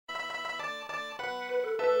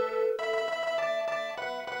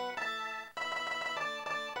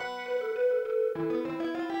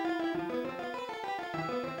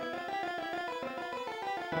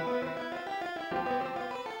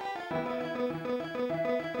Hello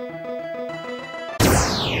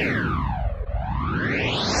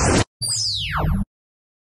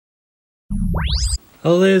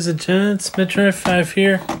ladies and gentlemen, it's Metro5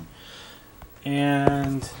 here,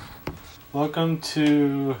 and welcome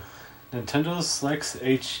to Nintendo Selects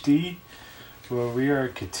HD, where we are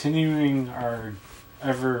continuing our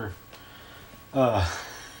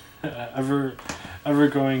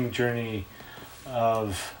ever-going journey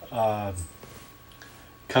of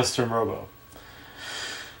Custom Robo.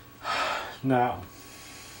 Now,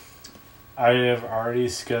 I have already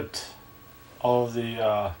skipped all of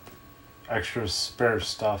the extra spare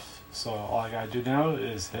stuff, so all I gotta do now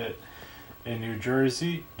is hit a new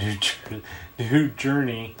journey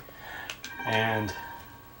and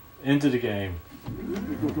into the game.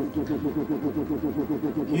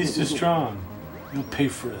 He's too strong, you'll pay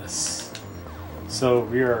for this. So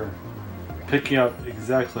we are picking up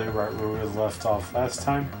exactly right where we left off last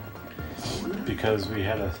time, because we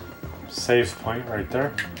had a save point right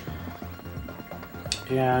there,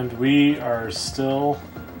 and we are still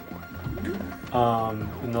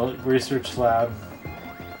in the research lab,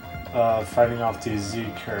 fighting off these Z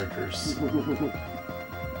characters.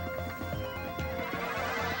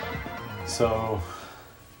 So,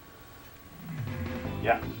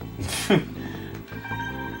 yeah.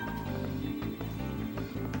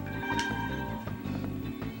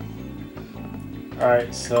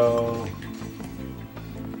 Alright, so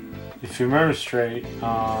if you remember straight,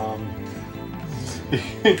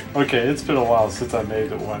 okay, it's been a while since I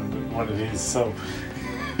made one of these, so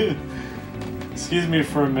excuse me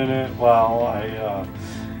for a minute while I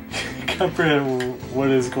comprehend what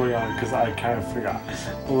is going on, because I kind of forgot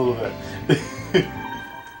a little bit.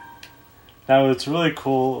 Now, what's really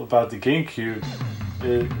cool about the GameCube,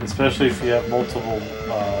 especially if you have multiple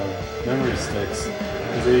memory sticks,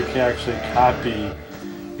 is that you can actually copy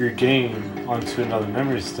your game onto another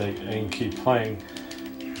memory stick and keep playing,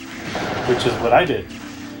 which is what I did.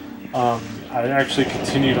 I actually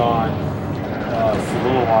continued on for a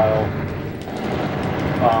little while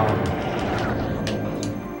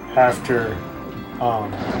after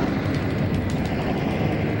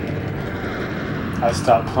I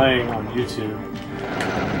stopped playing on YouTube.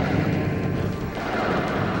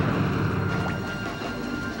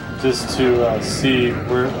 Just to see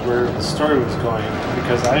where the story was going,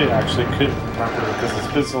 because I actually couldn't remember, because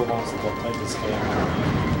it's been so long since I played this game.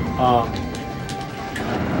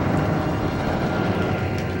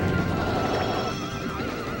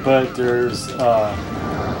 But there's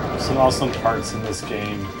some awesome parts in this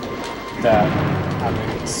game that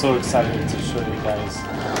I'm so excited to show you guys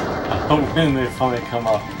when they finally come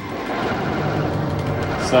up.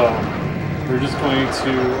 So we're just going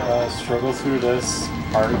to struggle through this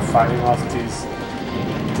part, fighting off the Z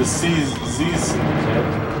Syndicate,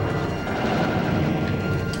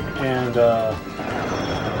 and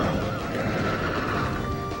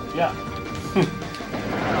yeah.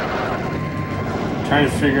 Trying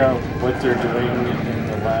to figure out what they're doing in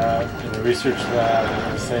the lab, in the research lab and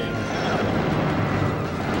everything.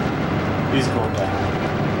 He's going down.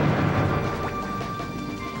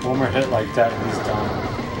 One more hit like that and he's done.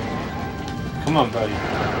 Come on, buddy.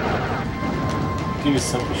 Give me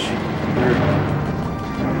something to shoot. There we go.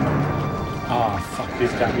 Ah, fuck,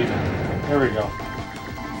 he's got me down. There we go.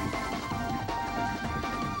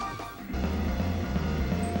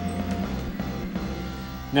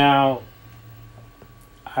 Now,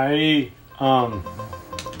 I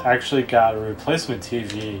actually got a replacement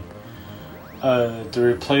TV to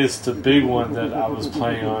replace the big one that I was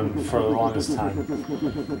playing on for the longest time.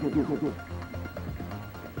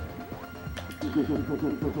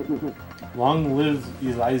 Long live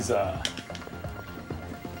Eliza.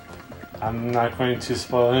 I'm not going to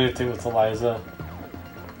spoil anything with Eliza.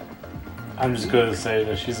 I'm just going to say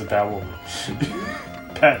that she's a bad woman.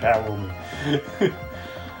 bad woman.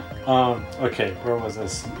 Okay, where was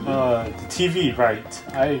this? The TV, right.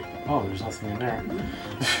 Oh, there's nothing in there.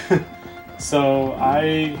 So,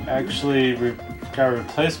 I actually got a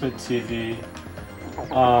replacement TV,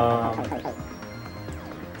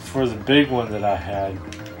 for the big one that I had.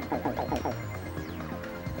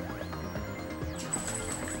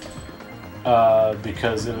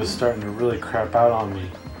 Because it was starting to really crap out on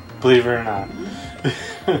me. Believe it or not.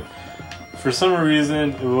 For some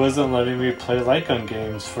reason, it wasn't letting me play Lycon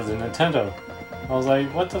games for the Nintendo. I was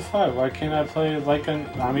like, what the fuck? Why can't I play Lycon?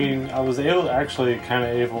 I mean, I was actually kind of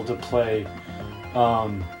able to play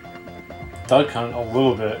Duck Hunt a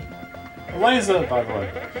little bit. Eliza, by the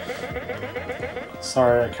way.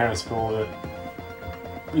 Sorry, I kind of spoiled it.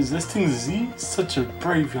 Resisting Z? Such a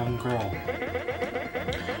brave young girl.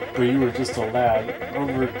 but you were just a lad,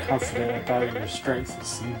 overconfident about your strength, it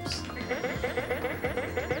seems.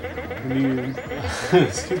 When you,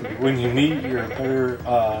 excuse me, when you meet your better,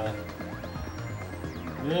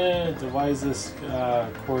 the wisest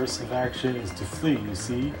course of action is to flee, you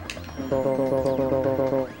see?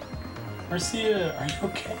 Marcia, are you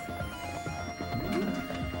okay?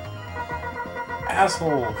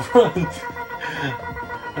 Asshole, run!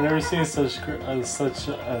 I've never seen such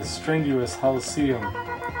a strenuous Coliseum.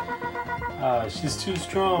 She's too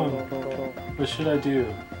strong. What should I do?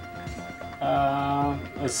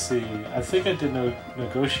 Let's see. I think I did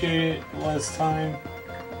negotiate last time.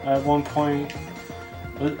 At one point.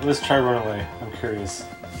 Let's try run away. I'm curious.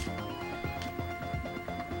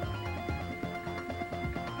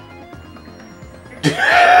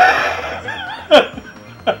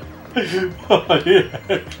 Oh yeah,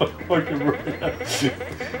 fucking right.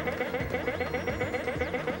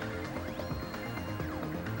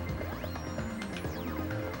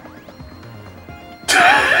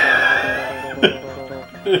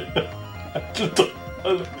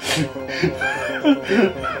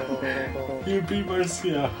 You beat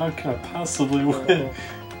Marcia, how can I possibly win?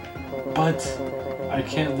 But I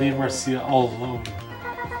can't leave Marcia all alone.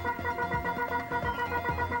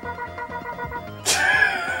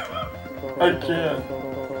 I can't.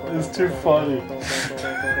 It's too funny.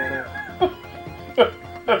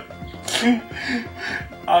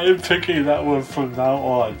 I am picking that one from now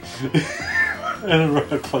on. Whenever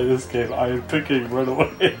I play this game, I am picking Run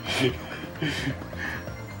Away.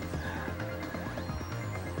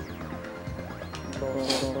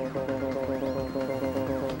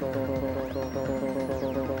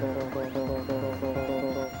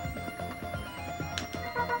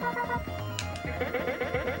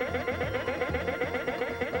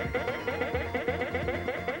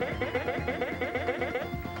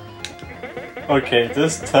 Okay,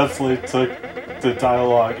 this definitely took the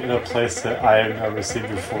dialogue in a place that I have never seen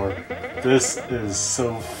before. This is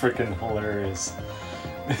so freaking hilarious.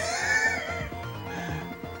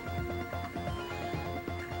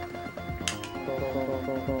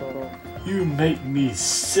 You make me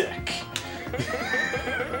sick.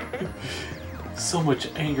 So much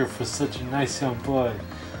anger for such a nice young boy.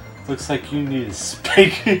 Looks like you need a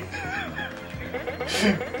spanking.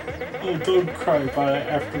 Oh, don't cry about it.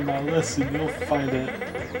 After my lesson, you'll find it.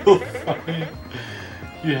 You'll find it.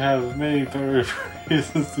 You have many better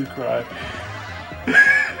reasons to cry.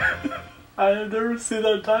 I have never seen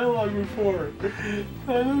that dialogue before.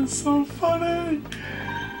 That is so funny.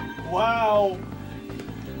 Wow.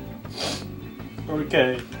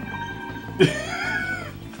 Okay.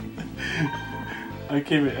 I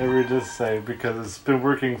gave it every to say because it's been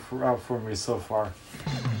working out for me so far.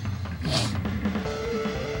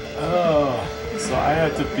 Oh, so I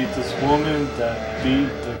have to beat this woman that beat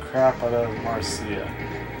the crap out of Marcia.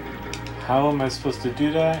 How am I supposed to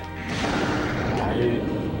do that? I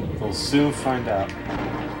will soon find out.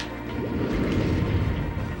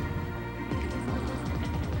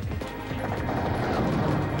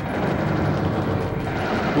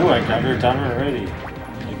 Ooh, I got her down already.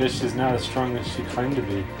 I guess she's not as strong as she claimed to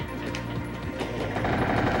be.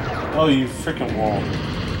 Oh, you freaking wall.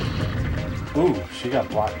 Ooh, she got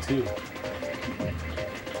blocked too.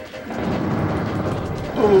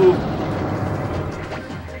 Ooh.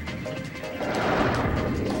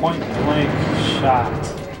 Point blank shot.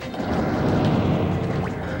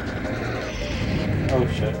 Oh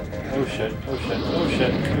shit. Oh shit. Oh shit. Oh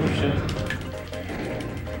shit. Oh shit.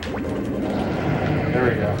 There we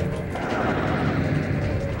go.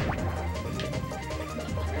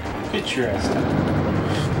 Get your ass down.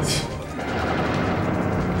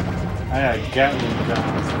 I got Gatling gun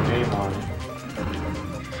with her name on it.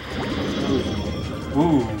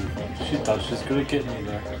 Ooh, she thought she was gonna get me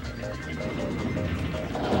there.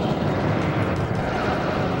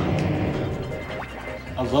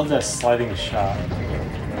 I love that sliding shot. It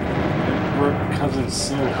comes in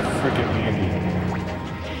so freaking handy.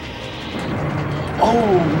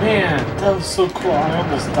 Oh man, that was so cool. I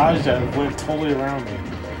almost dodged that and went totally around me.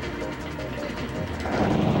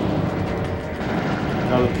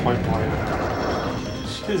 Another point blank.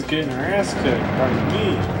 She's getting her ass kicked by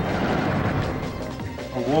me.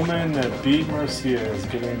 A woman that beat Marcia is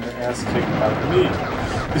getting her ass kicked by me.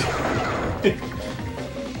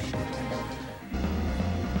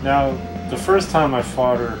 Now, the first time I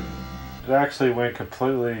fought her, it actually went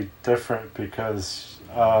completely different because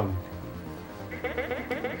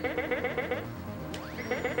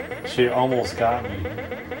she almost got me.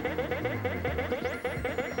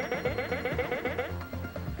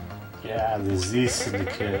 Yeah, the Z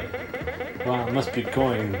Syndicate. Well, I must be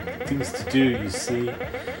going. Things to do, you see.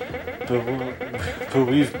 But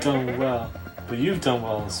we've done well. But you've done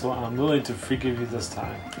well, so I'm willing to forgive you this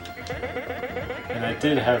time. And I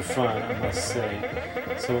did have fun, I must say.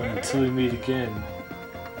 So until we meet again,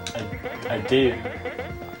 I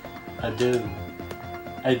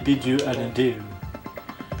bid you an adieu.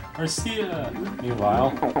 Marcia!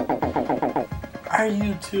 Meanwhile, are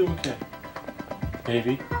you two okay?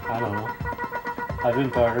 Maybe. I don't know. I've been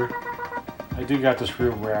better. I do got this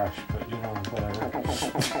real rash, but you know, whatever.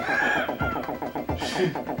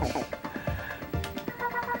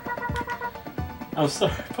 I'm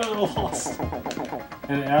sorry, but I lost.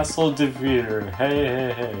 An asshole defeater.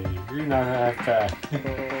 Hey, you're not half bad.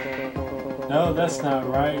 No, that's not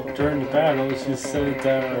right. During the battle, she said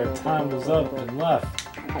that our time was up and left.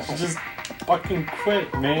 She just fucking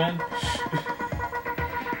quit, man.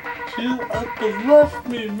 She up and left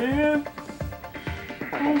me, man.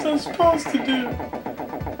 What was I supposed to do?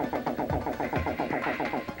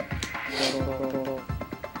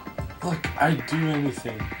 Look, I'd do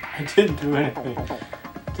anything. I didn't do anything.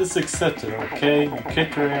 Just accept it, okay? You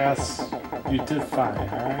kicked her ass. You did fine,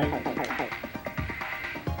 alright?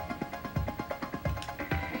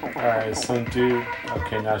 Alright, some dude.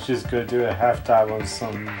 Okay, now she's gonna do a half dive on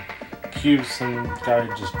some cube some guy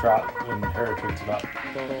just dropped and Harry picked it up.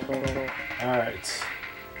 Alright.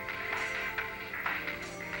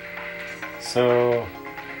 So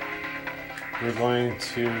we're going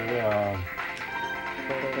to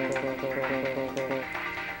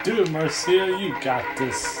do it, Marcia, you got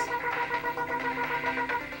this.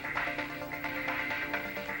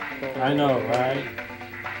 I know, right?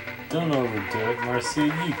 Don't overdo it, Marcia,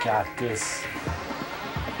 you got this.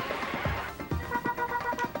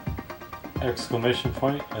 Exclamation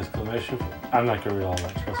point, exclamation point. I'm not gonna read all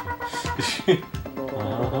that, trust me.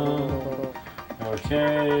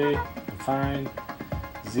 Okay, fine.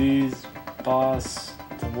 Z's boss,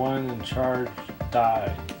 the one in charge,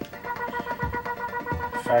 died.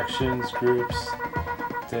 Factions, groups,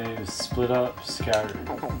 they've split up, scattered.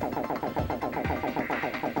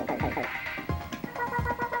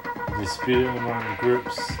 Dispute among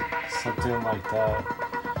groups, something like that.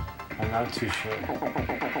 I'm not too sure.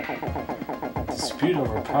 Dispute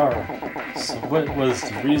over power. So what was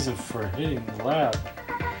the reason for hitting the lab?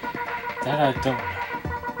 That I don't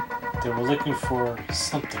know. They were looking for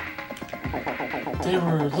something. They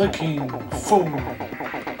were looking for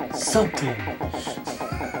something.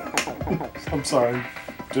 I'm sorry, I'm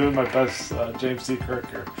doing my best James D. Kirk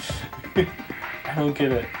here. I don't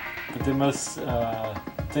get it, but they must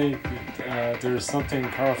think there's something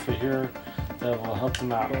powerful here that will help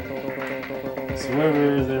them out. So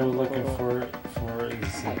whoever they were looking for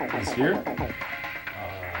is here?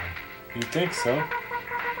 You think so?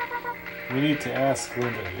 We need to ask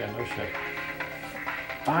Linda. Yeah, no shit.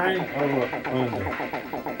 Fine. Oh, look, Linda.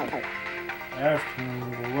 After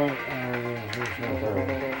what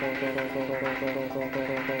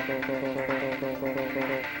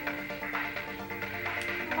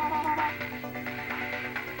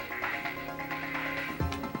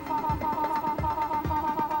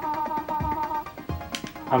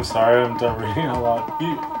I'm sorry, I'm done reading out loud.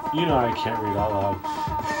 You know I can't read out loud.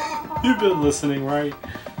 You've been listening, right?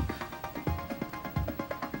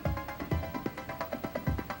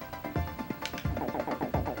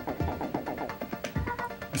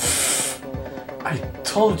 I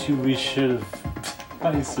told you we should have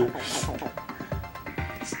nicer.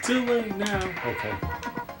 It's too late now. Okay.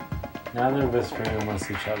 Now they're whispering amongst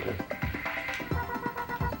each other.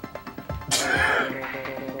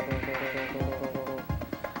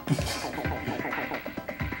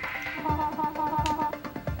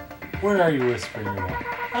 What are you whispering about?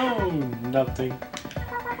 Oh, nothing.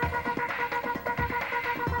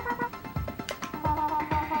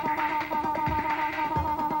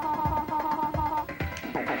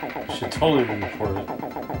 Should totally report it.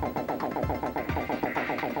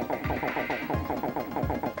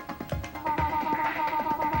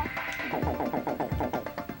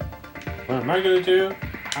 What am I gonna do?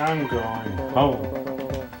 I'm going home.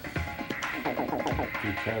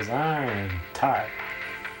 Because I am tired.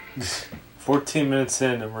 14 minutes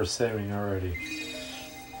in and we're saving already.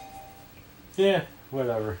 Yeah,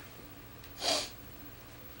 whatever.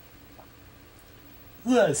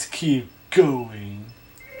 Let's keep going.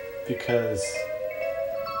 Because,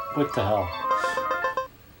 what the hell?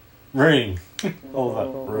 Ring. Hold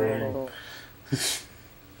up, ring.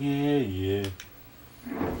 Yeah.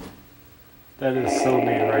 That is so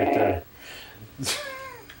me right there.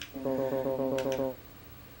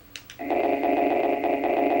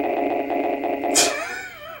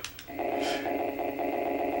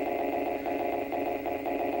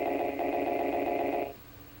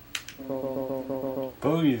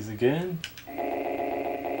 again.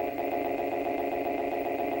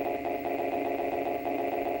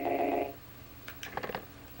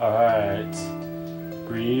 Alright.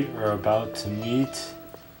 We are about to meet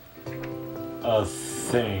a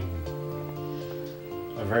thing.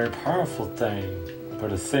 A very powerful thing,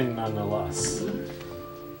 but a thing nonetheless.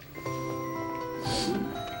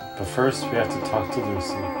 But first, we have to talk to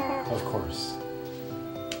Lucy, of course.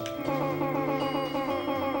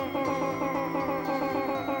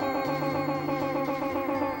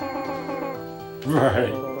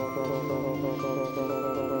 Right.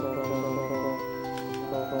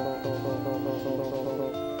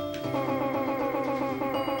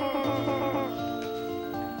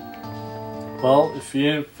 Well, if you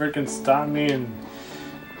didn't freaking stop me and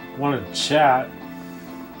want to chat,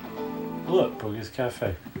 look, Boogie's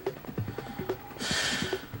Cafe.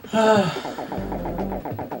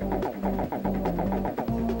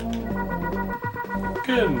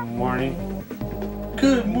 Good morning.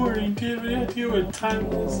 Good morning. Do you have any idea what time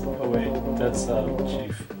it is? Oh wait, that's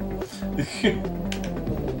Chief.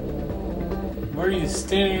 What are you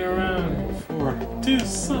standing around here for? Do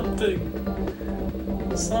something.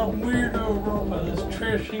 Some weirdo robot is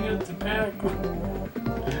trashing at the back. Oh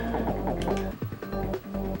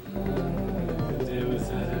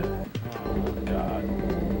God.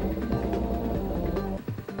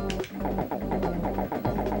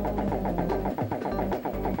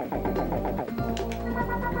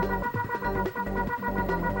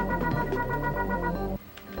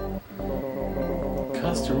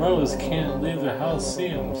 Custom Robos can't leave their house,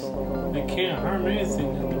 seems. They can't harm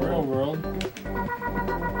anything in the real world.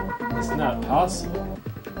 It's not possible.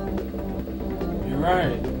 You're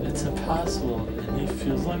right, it's impossible, and if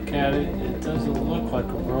you look at it, it doesn't look like a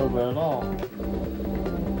robot at all.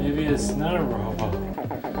 Maybe it's not a robot.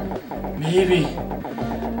 Maybe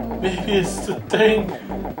it's the thing.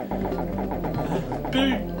 The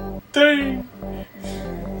big thing.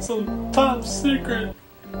 Some top secret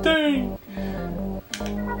thing.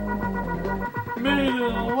 Made in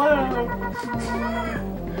a lab.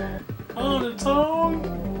 On its own.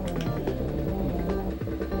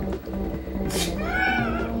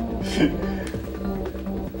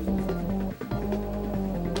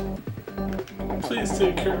 Please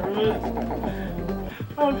take care of it.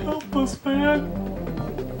 I'm helpless, man.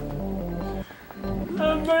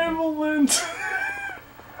 I'm ambivalent.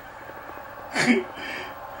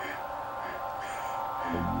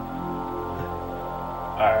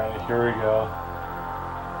 Alright, here we go.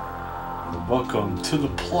 Welcome to the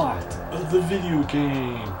plot of the video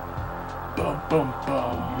game. Bum bum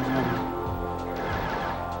bum.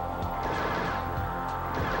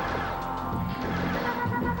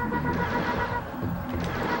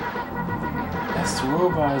 The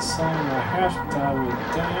robot is selling a half-die with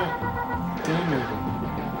Damon.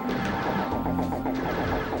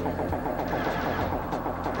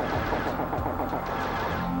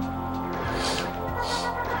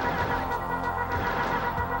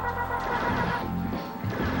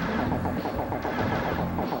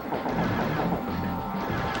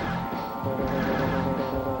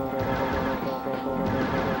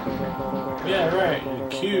 Yeah, right, you're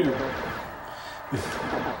cute.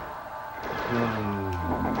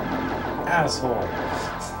 Asshole.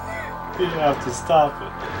 You have to stop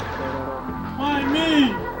it. Why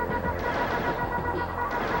me?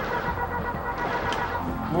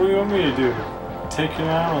 What do you want me to do? Take him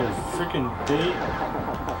out on a freaking date?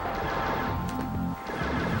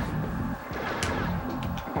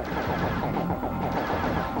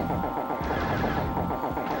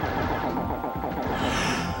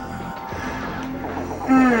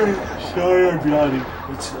 Sorry, I'm yawning.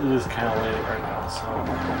 It is kind of late right now, so.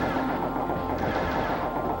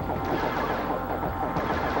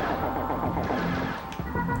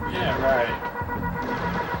 Right.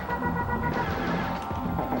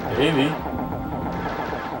 Maybe.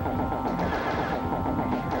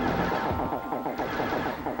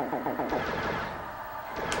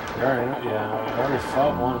 I already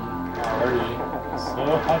fought one already. So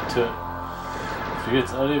up to it. If you get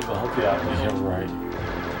to Eddie, we'll help you out. Yeah, right.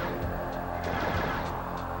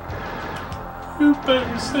 You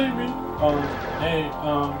better save me. Hey,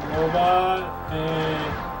 robot.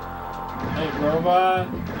 Hey, robot.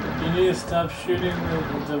 You need to stop shooting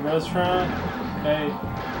the restaurant. Hey,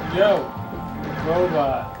 yo,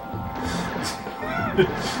 robot.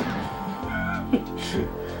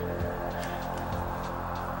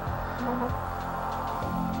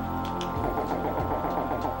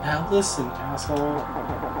 Now listen, asshole.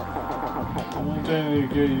 I'm not doing any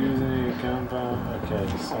good using any gunbound. Okay,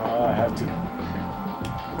 so I have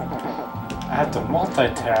to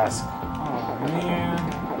multitask. Oh man.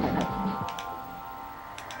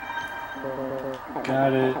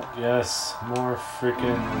 Got it. Yes, more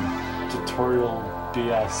freaking tutorial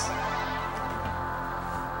BS.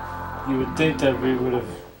 You would think that we would have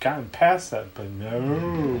gotten past that, but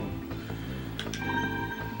no.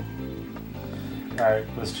 Alright,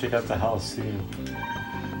 let's check out the Coliseum.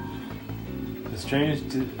 The strange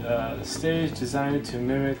stage designed to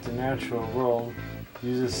mimic the natural world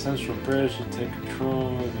uses central bridge to take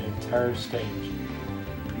control of the entire stage.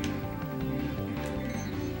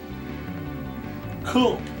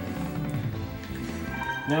 Cool!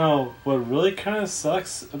 Now, what really kind of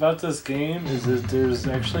sucks about this game is that there's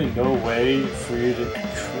actually no way for you to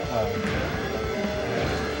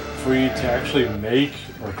actually make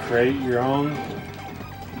or create your own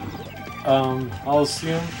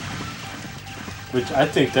Coliseum, which I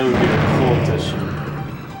think that would be a cool addition.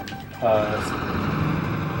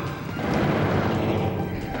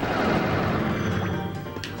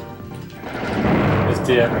 If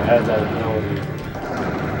they ever had that ability.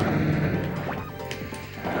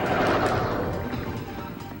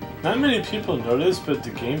 Not many people notice, but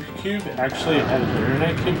the GameCube actually had an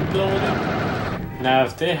internet capability. Now,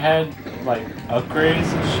 if they had like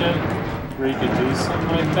upgrades and shit where you could do something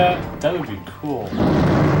like that, that would be cool.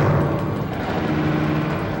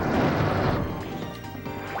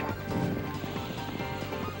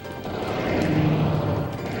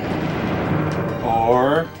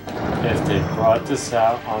 Or if they brought this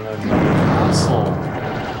out on another console.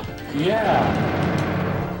 Yeah.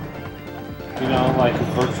 You know, like a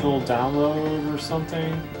virtual download or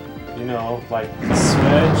something. You know, like the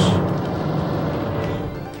Switch.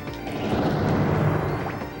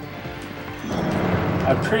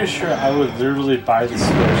 I'm pretty sure I would literally buy the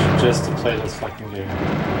Switch just to play this fucking game.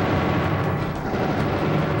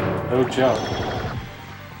 No joke.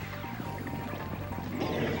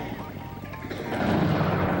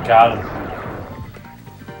 Got him.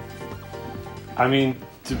 I mean,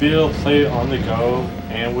 to be able to play it on the go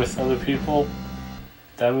and with other people,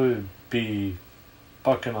 that would be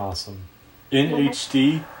fucking awesome. In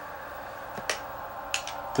HD,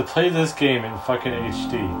 to play this game in fucking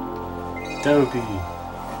HD, that would be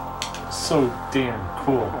so damn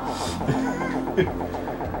cool.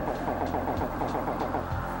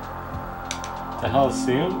 The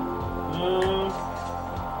Coliseum?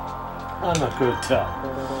 I'm not going to tell.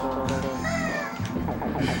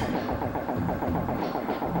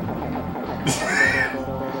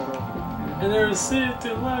 And they were saying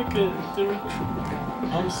they like it.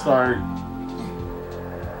 I'm sorry.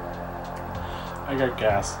 I got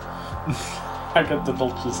gas. I got the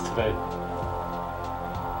vultures today.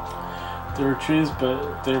 There were trees,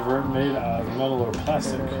 but they weren't made out of metal or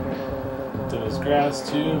plastic. There was grass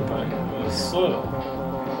too, but it was soil.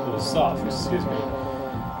 It was soft, excuse me.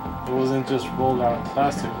 It wasn't just rolled out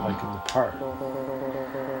plastic like in the park.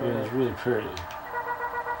 It was really pretty.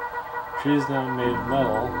 Trees not made of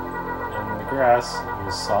metal, and the grass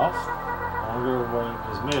was soft. I wonder what it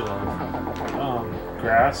was made of.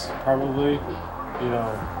 Grass, probably. You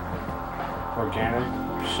know, organic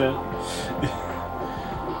shit.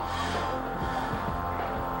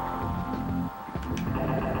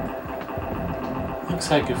 Looks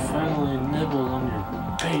like it finally nibbled on your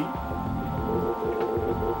bait.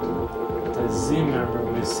 The Z member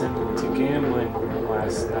we sent into gambling room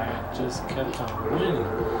last night just kept on winning,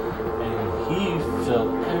 and he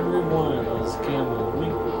filled every one of those gambling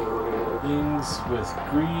weaklings with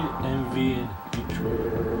greed, envy, and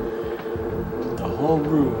hatred. The whole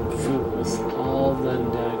room filled with all the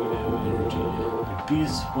negative energy, and the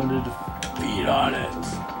beast wanted to feed on it.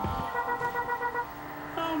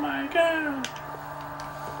 Oh my god!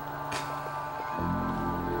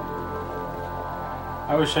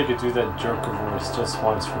 I wish I could do that Joker voice just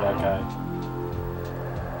once for that guy.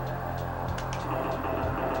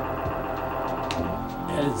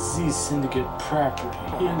 At Z Syndicate property,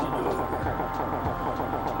 hand it over.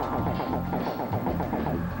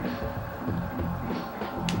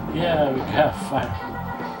 Yeah, we gotta fight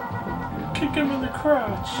him. Kick him in the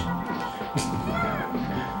crotch.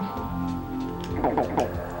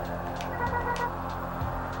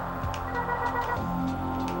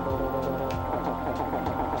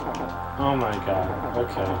 Oh my god,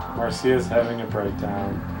 okay. Marcia's having a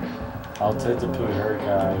breakdown. I'll take the put her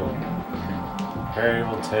guy. Harry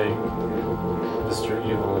will take Mr.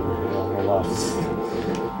 Evil over here on the left.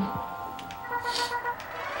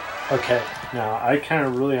 Okay, now I kind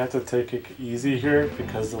of really have to take it easy here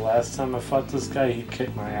because the last time I fought this guy, he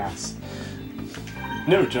kicked my ass.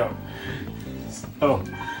 No joke.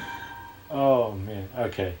 Oh man,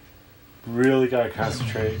 okay. Really gotta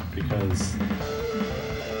concentrate because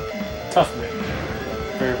tough man.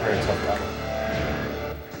 Very, very tough battle.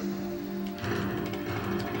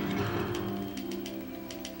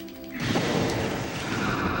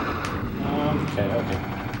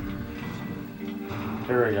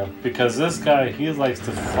 Because this guy, he likes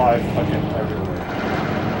to fly fucking everywhere.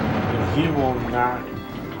 And he will not...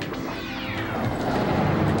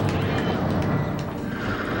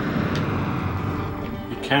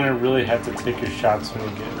 You kind of really have to take your shots when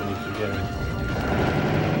you can get him.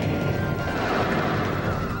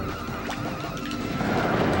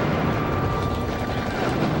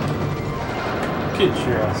 Get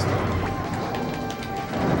your ass down.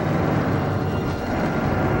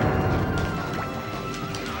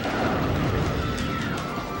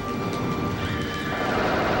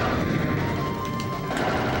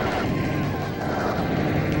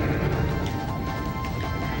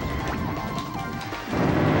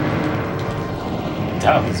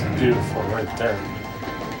 That was beautiful right there.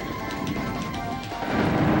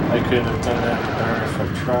 I couldn't have done that better if I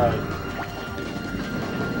tried.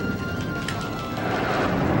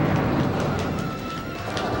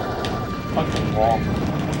 Fucking wall.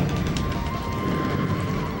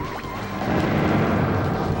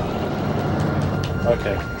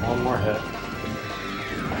 Okay, one more hit.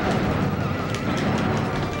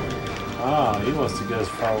 Ah, he wants to get as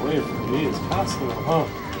far away from me as possible, huh?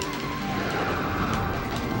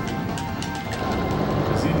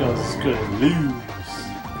 Because he knows he's gonna lose.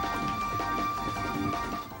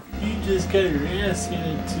 You just got your ass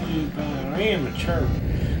handed to you by an amateur.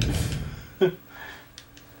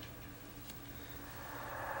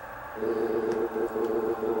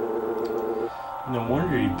 No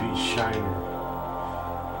wonder you beat Shiner.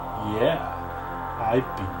 Yeah, I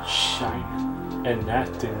beat Shiner. And that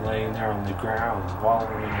thing laying there on the ground,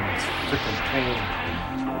 wallowing in its freaking pain.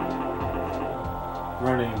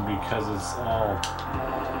 Running because it's all,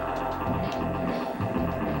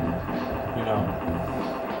 you know,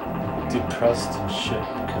 depressed and shit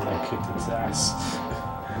because I kicked its ass.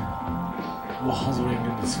 Wallowing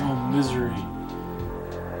in its own misery.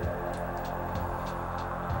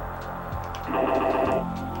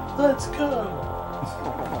 Let's go!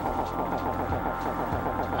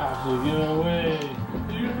 Ashley, get away!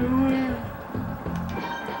 Get away!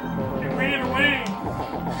 You ran away!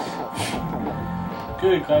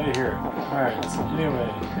 Good, glad to hear it. Alright, so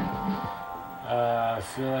anyway. I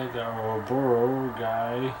feel like the Robo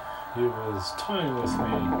guy, he was toying with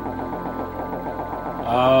me.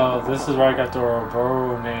 Oh, this is where I got the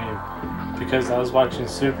Robo name. Because I was watching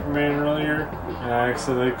Superman earlier, and I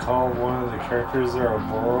accidentally called one of the characters there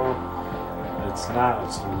Oboro. It's not,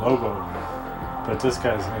 it's Lobo. But this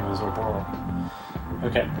guy's name is Oboro.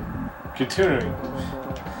 Okay, continuing.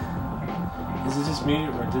 Is it just me,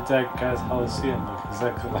 or did that guy's Halcyon look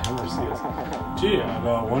exactly like Mercedes? Gee,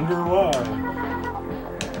 I wonder why.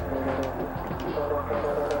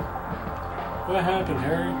 What happened,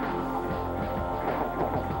 Harry?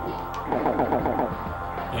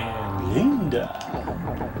 And Linda.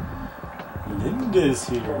 Linda's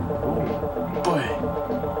here. Oh, boy.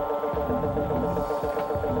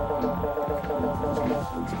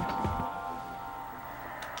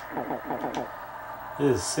 It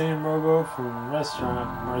is the same Robo from the restaurant.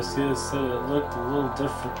 Marcia said it looked a little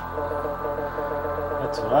different.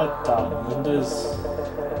 That's what I thought.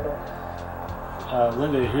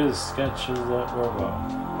 Linda, here's a sketch of that Robo.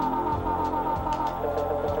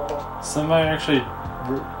 Somebody actually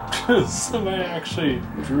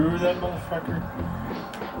drew that motherfucker.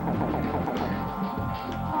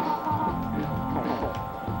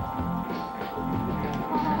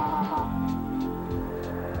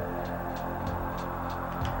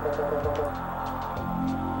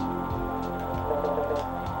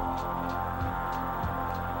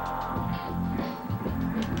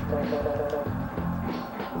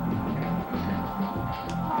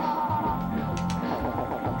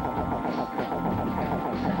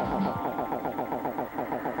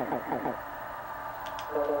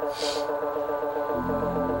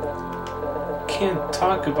 Can't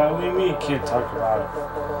talk about it. What do you mean can't talk about it?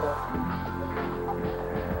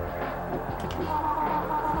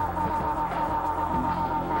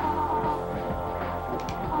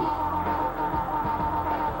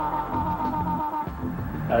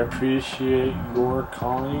 I appreciate your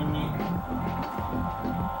calling me.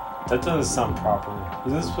 That doesn't sound proper.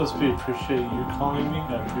 Isn't this supposed to be appreciate you calling me?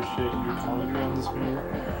 I appreciate you calling me on this mirror.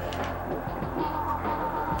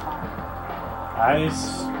 I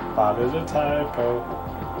spotted a typo.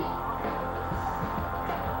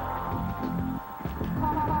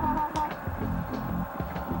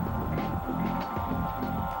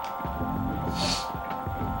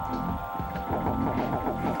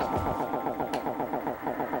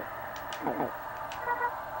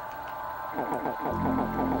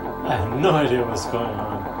 I have no idea what's going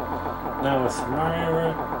on. Now with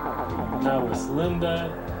Myra, now with Linda,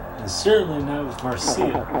 And certainly not with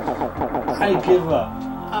Marcia. I give up.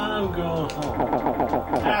 I'm going home.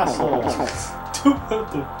 Assholes. Do what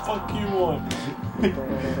the fuck you want.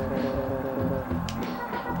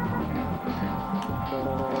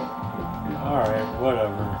 Alright,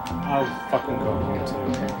 whatever. I'll fucking go home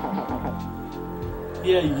too.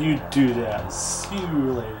 Yeah, you do that. See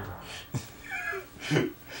you later.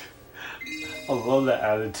 I love the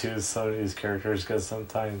attitude of some of these characters because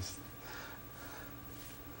sometimes,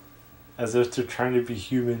 as if they're trying to be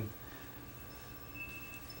human.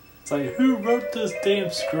 It's like, who wrote this damn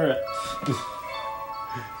script?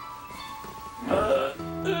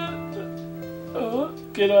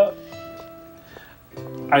 Get up.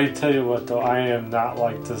 I tell you what though, I am not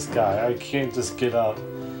like this guy. I can't just get up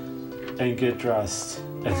and get dressed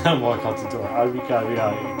and then walk out the door. You gotta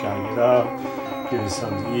get up, give me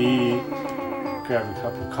something to eat, grab a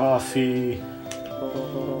cup of coffee.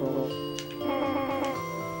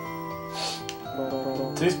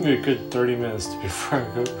 It takes me a good 30 minutes before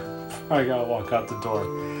I gotta walk out the door.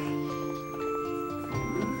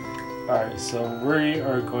 Alright, so we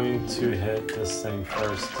are going to hit this thing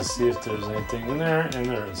first to see if there's anything in there, and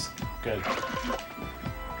there is. Good.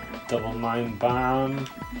 Double mine bomb.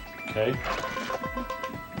 Okay.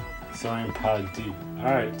 Throwing pod deep.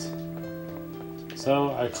 Alright.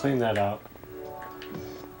 So I cleaned that out.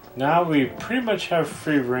 Now we pretty much have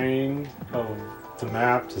free reign of the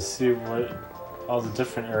map to see what all the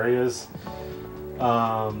different areas.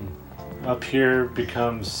 Up here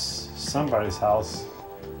becomes somebody's house.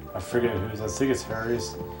 I forget whose. I think it's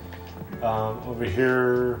Harry's. Over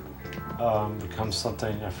here becomes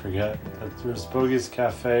something I forget. There's Bogey's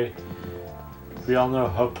Cafe. We all know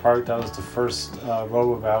Hub Park. That was the first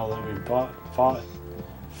Robo battle that we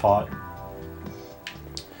fought.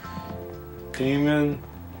 Damon.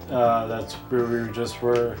 That's where we just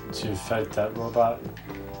were to fight that robot.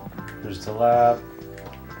 There's the lab.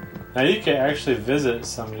 Now you can actually visit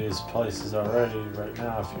some of these places already right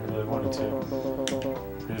now if you really wanted to.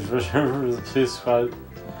 Remember the police squad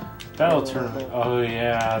battle tournament. Oh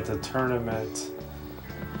yeah, the tournament.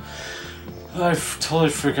 I totally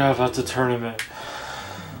forgot about the tournament.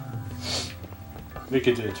 We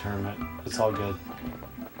could do a tournament. It's all good.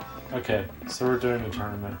 Okay, so we're doing the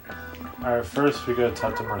tournament. Alright, first we gotta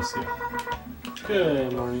talk to Marcia.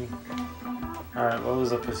 Good morning. Alright, what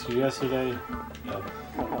was up with you yesterday? Yep.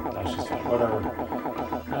 No, she's fine. Whatever.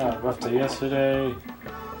 Rough day yesterday.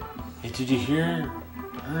 Hey, did you hear?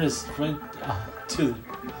 Ernest went to the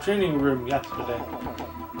training room yesterday.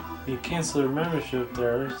 He canceled her membership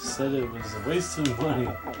there, said it was a waste of money.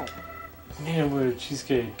 Man, what a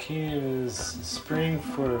cheesecake. Came as spring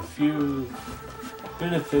for a few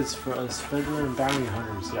benefits for us veteran bounty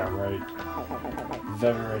hunters. Yeah, right.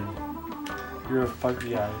 Veteran. You're a fuck,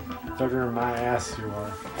 yeah. Veteran my ass you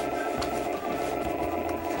are.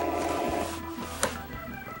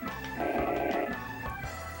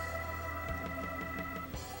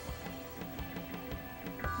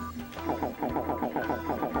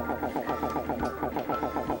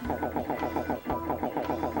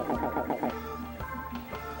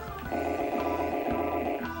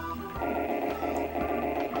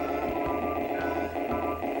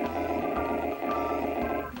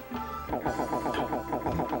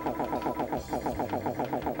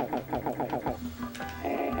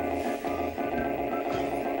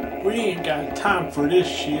 We ain't got time for this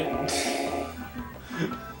shit.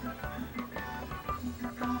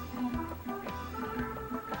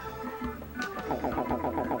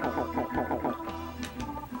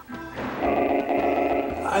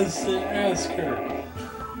 I said ask her.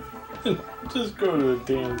 Just go to the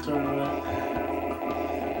damn tournament.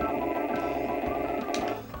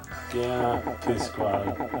 Yeah, police squad.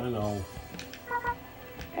 I know.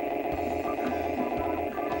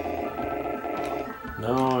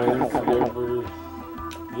 No, I didn't forget we're...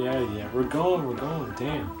 Yeah, we're going,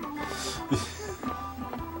 damn.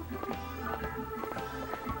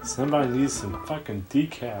 Somebody needs some fucking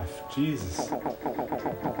decaf, Jesus.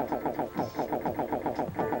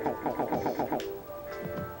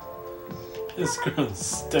 This girl's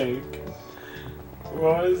stink.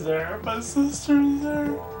 Why is there? My sister's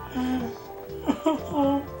there.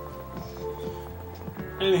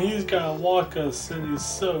 And he's gotta walk us, and he's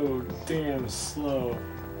so damn slow.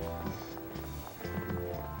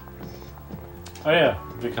 Oh yeah,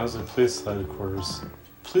 it becomes a police headquarters.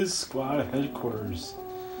 Police squad headquarters.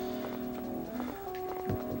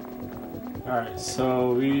 Alright,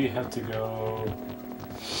 so we have to go...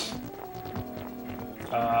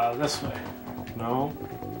 this way. No?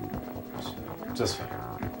 This way.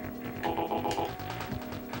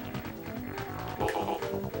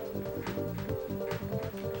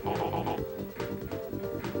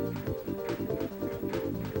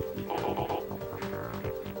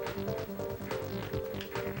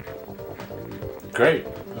 Great.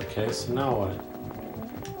 Okay, so now what?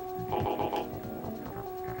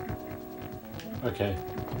 Okay.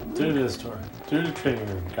 Through this door. Through the training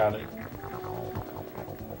room. Got it.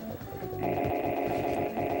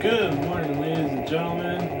 Good morning, ladies and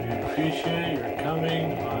gentlemen. We appreciate your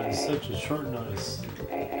coming on such a short notice.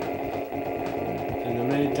 In the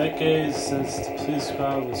many decades since the police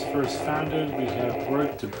squad was first founded, we have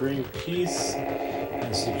worked to bring peace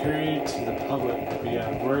and security to the public. We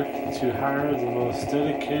have worked to hire the most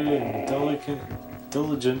dedicated and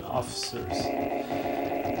diligent officers.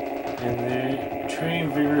 And they train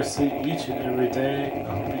vigorously each and every day. I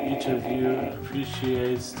hope each of you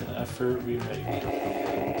appreciates the effort we make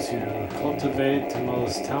to cultivate the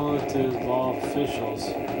most talented law officials,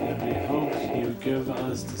 and we hope you give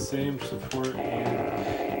us the same support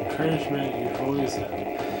and encouragement you've always had.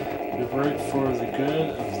 We work for the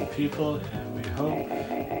good of the people, and we hope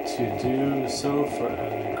to do so for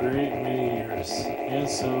a great many years. And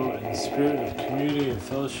so, in the spirit of community and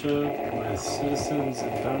fellowship with citizens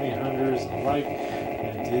and bounty hunters alike,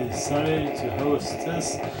 we decided to host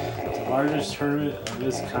this, the largest tournament of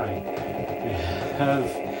its kind. We have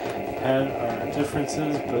had our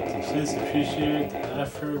differences, but the police appreciate the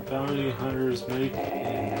effort bounty hunters make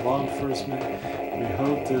in law enforcement. We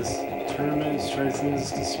hope this tournament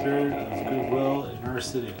strengthens the spirit of goodwill in our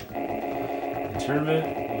city. The tournament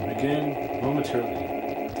will begin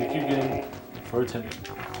momentarily. Thank you again for attending.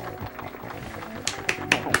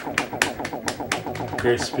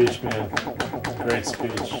 Great speech, man. Great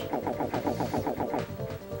speech.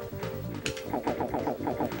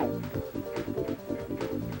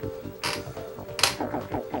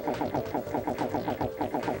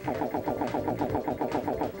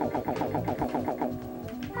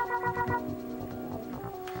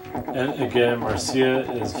 And again,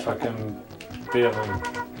 Marcia is fucking bailing.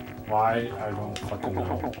 Why? I don't fucking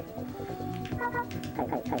know.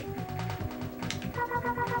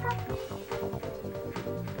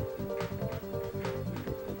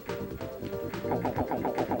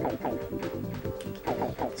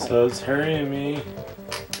 So it's Harry and me.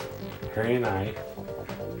 Harry and I.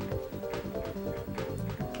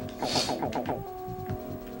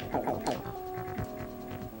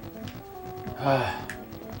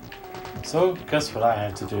 So, guess what I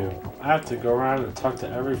have to do? I have to go around and talk to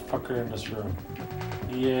every fucker in this room.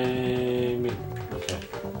 Yay, me. Okay,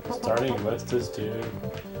 starting with this dude.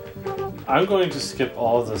 I'm going to skip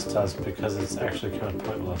all of this test because it's actually kind of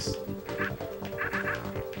pointless.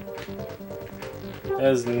 It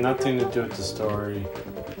has nothing to do with the story.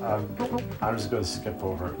 I'm just going to skip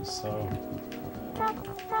over it, so...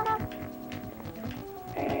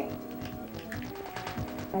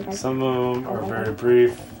 Some of them are very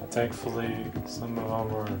brief. Thankfully, some of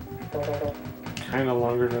them are kind of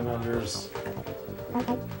longer than others.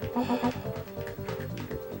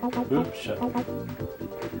 Oops, shit.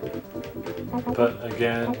 But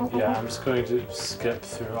again, yeah, I'm just going to skip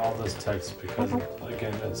through all this text because,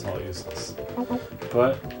 again, it's all useless.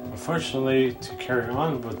 But, unfortunately, to carry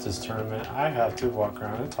on with this tournament, I have to walk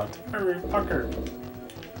around and talk to every fucker.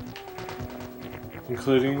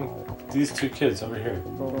 Including these two kids over here.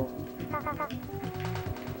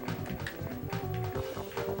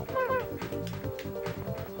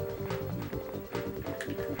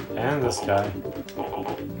 And this guy.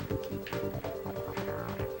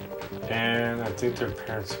 And I think their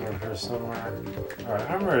parents are here somewhere.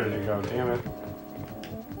 Alright, I'm ready to go, damn it.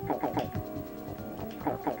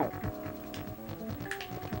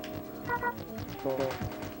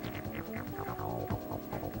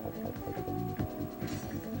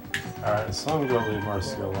 Alright, so I'm going to leave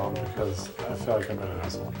Marcy alone because I feel like I'm an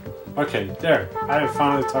asshole. Okay, there. I have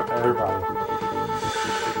finally talked to everybody.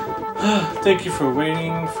 Thank you for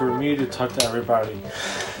waiting for me to talk to everybody.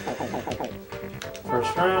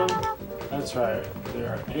 First round. That's right. There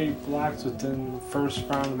are 8 blocks within the first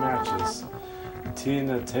round of matches. The team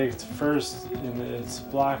that takes first in its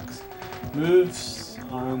blocks moves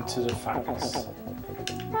on to the finals.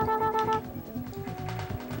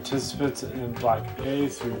 Participants in block A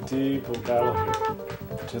through D will battle here.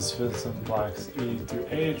 Participants in blocks E through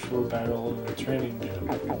H will battle in the training gym.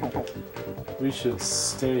 We should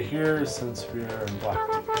stay here since we are in block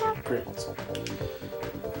D. Great.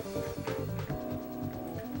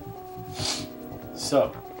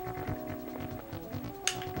 So,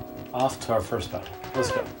 off to our first battle.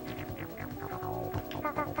 Let's go.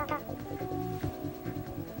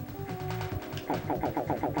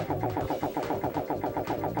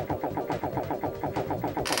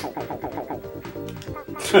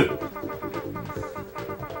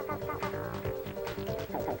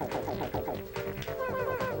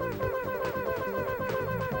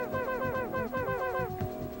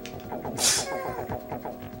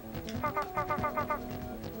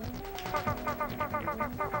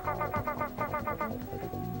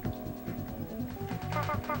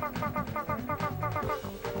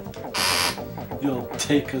 You'll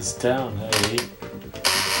take us down, hey?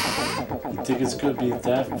 You think it's gonna be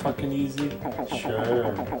that fucking easy?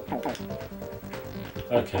 Sure.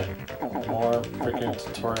 Okay. More freaking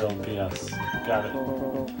tutorial BS. Got it.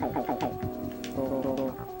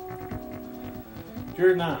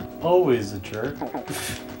 You're not always a jerk.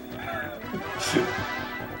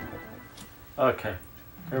 Okay.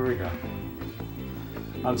 Here we go.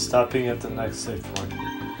 I'm stopping at the next save point.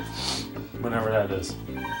 Whenever that is.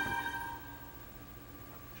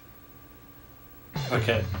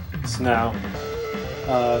 Okay, so now,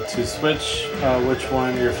 to switch which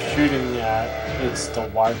one you're shooting at, it's the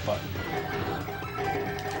Y button.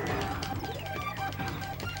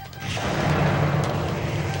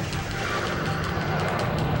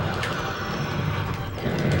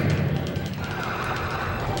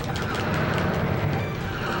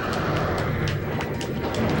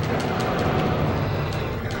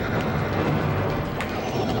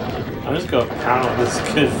 I'm just gonna pound on this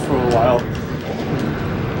kid for a while.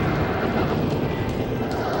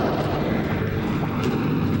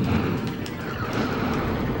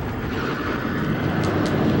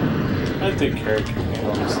 I think Carrot can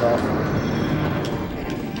handle himself.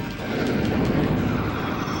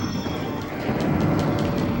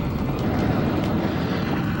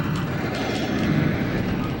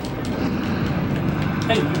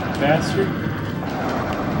 Hey, you bastard.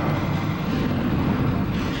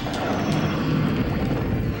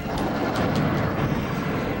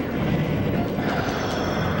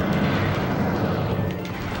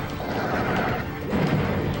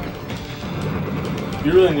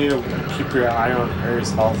 You really need to keep your eye on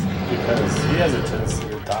Harry's health because he has a tendency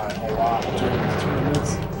to die a lot during these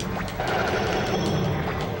tournaments.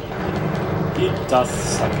 He does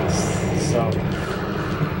suck us, so.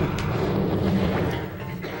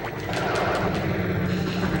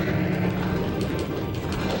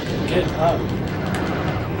 Get up.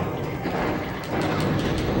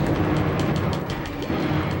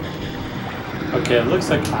 Okay, it looks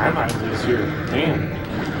like I might lose here. Damn.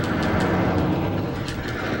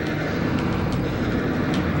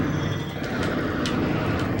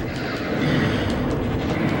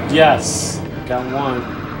 Yes, got one.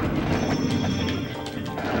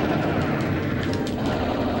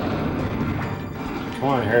 Come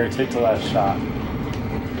on, Harry, take the last shot.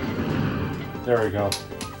 There we go.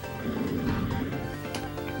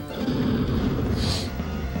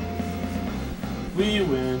 We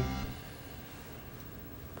win.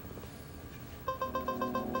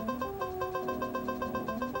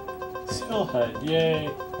 Steelhead, yay.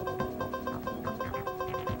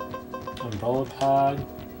 Umbrella pod.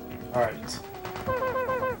 Alright.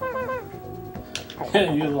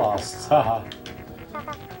 You lost. Haha.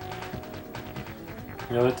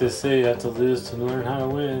 You know what they say, you have to lose to learn how to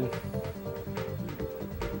win.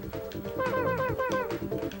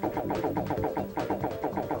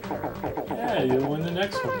 Yeah, you'll win the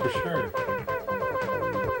next one for sure.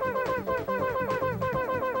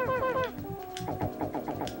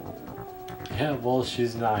 Yeah, well,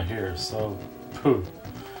 she's not here, so pooh.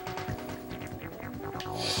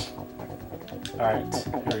 Alright,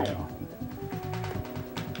 here we go.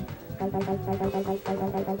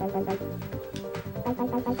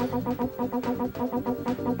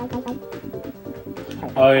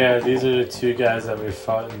 Oh yeah, these are the two guys that we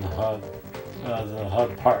fought in the hub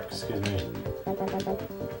park, excuse me.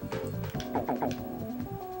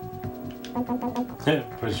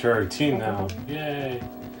 But you're a team now, yay!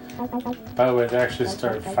 By the way, they actually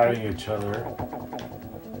started fighting each other.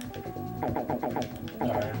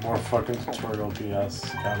 Alright, more fucking tutorial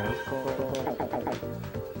BS. Got it.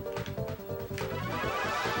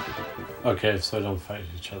 Okay, so don't fight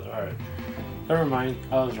each other. Alright. Never mind.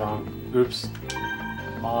 I was wrong. Oops.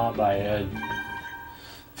 My bad.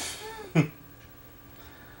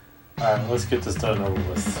 Alright, let's get this done over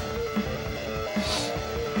with.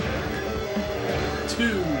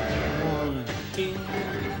 2, 1, ding,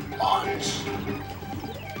 launch.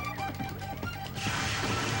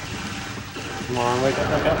 Come on, wake up,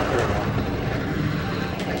 wake up. There we go.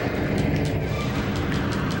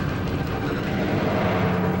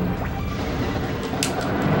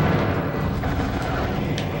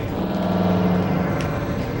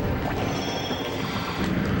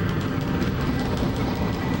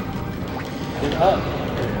 Get up.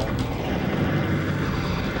 There you go.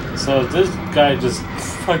 So this guy just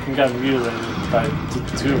fucking got mutilated by the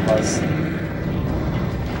two of us.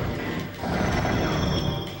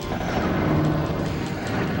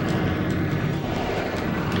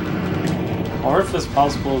 I wonder if it's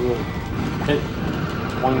possible to hit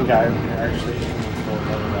one guy when you're actually aiming for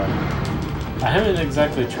another guy. I haven't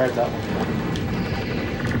exactly tried that one yet.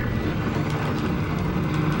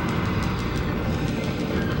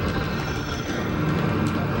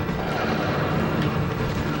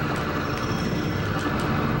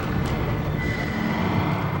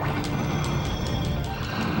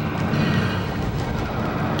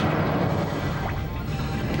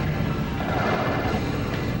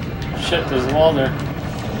 shit, there's a wall there.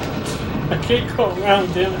 I can't go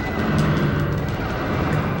around, damn it.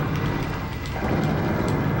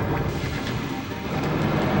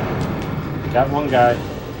 Got one guy.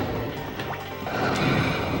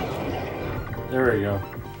 There we go.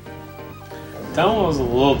 That one was a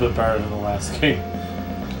little bit better than the last game.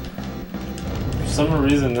 For some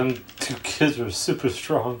reason, them two kids were super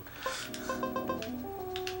strong.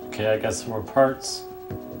 Okay, I got some more parts.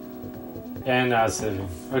 And now it's saving.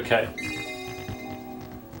 Okay.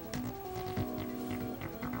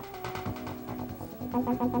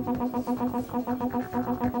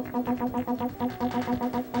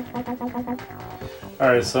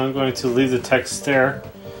 Alright, so I'm going to leave the text there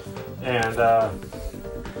and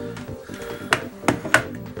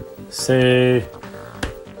say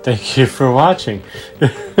thank you for watching.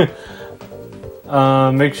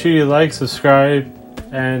 Make sure you like, subscribe,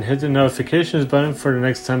 and hit the notifications button for the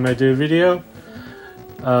next time I do a video.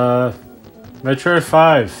 Metroid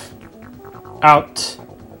 5 out.